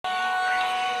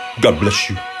God bless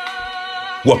you.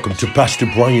 Welcome to Pastor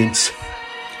Bryant's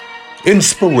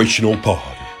Inspirational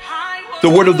Pod. The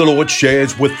word of the Lord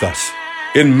shares with us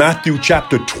in Matthew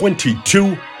chapter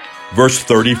 22, verse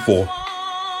 34.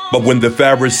 But when the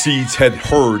Pharisees had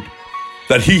heard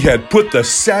that he had put the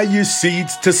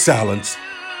Sadducees to silence,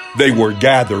 they were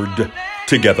gathered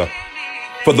together.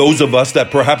 For those of us that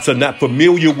perhaps are not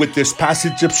familiar with this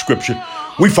passage of scripture,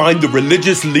 we find the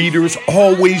religious leaders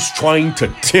always trying to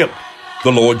tempt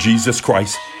the Lord Jesus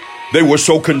Christ. They were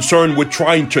so concerned with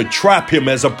trying to trap him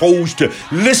as opposed to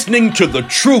listening to the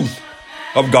truth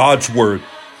of God's word.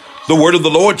 The word of the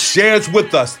Lord shares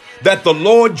with us that the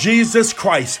Lord Jesus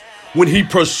Christ, when he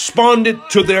responded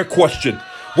to their question,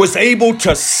 was able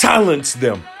to silence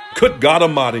them. Good God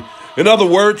Almighty. In other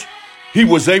words, he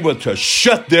was able to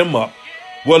shut them up.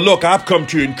 Well, look, I've come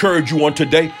to encourage you on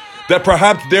today that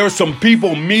perhaps there are some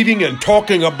people meeting and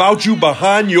talking about you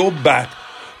behind your back.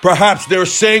 Perhaps they're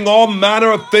saying all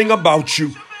manner of things about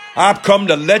you. I've come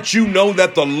to let you know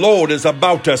that the Lord is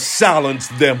about to silence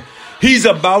them. He's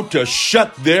about to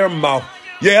shut their mouth.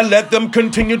 Yeah, let them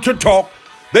continue to talk.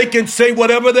 They can say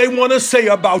whatever they want to say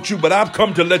about you, but I've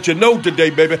come to let you know today,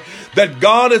 baby, that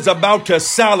God is about to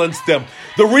silence them.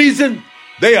 The reason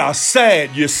they are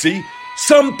sad, you see.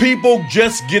 Some people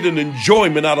just get an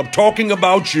enjoyment out of talking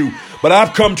about you. But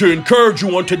I've come to encourage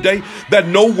you on today that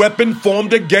no weapon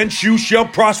formed against you shall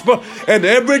prosper, and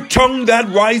every tongue that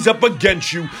rise up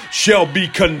against you shall be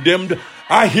condemned.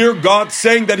 I hear God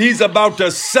saying that he's about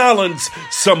to silence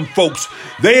some folks.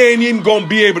 They ain't even going to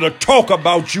be able to talk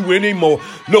about you anymore.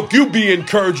 Look, you be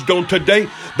encouraged on today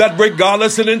that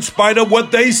regardless and in spite of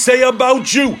what they say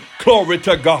about you, glory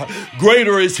to God,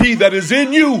 greater is he that is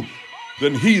in you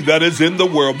than he that is in the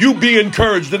world. You be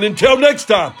encouraged, and until next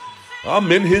time,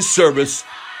 I'm in his service.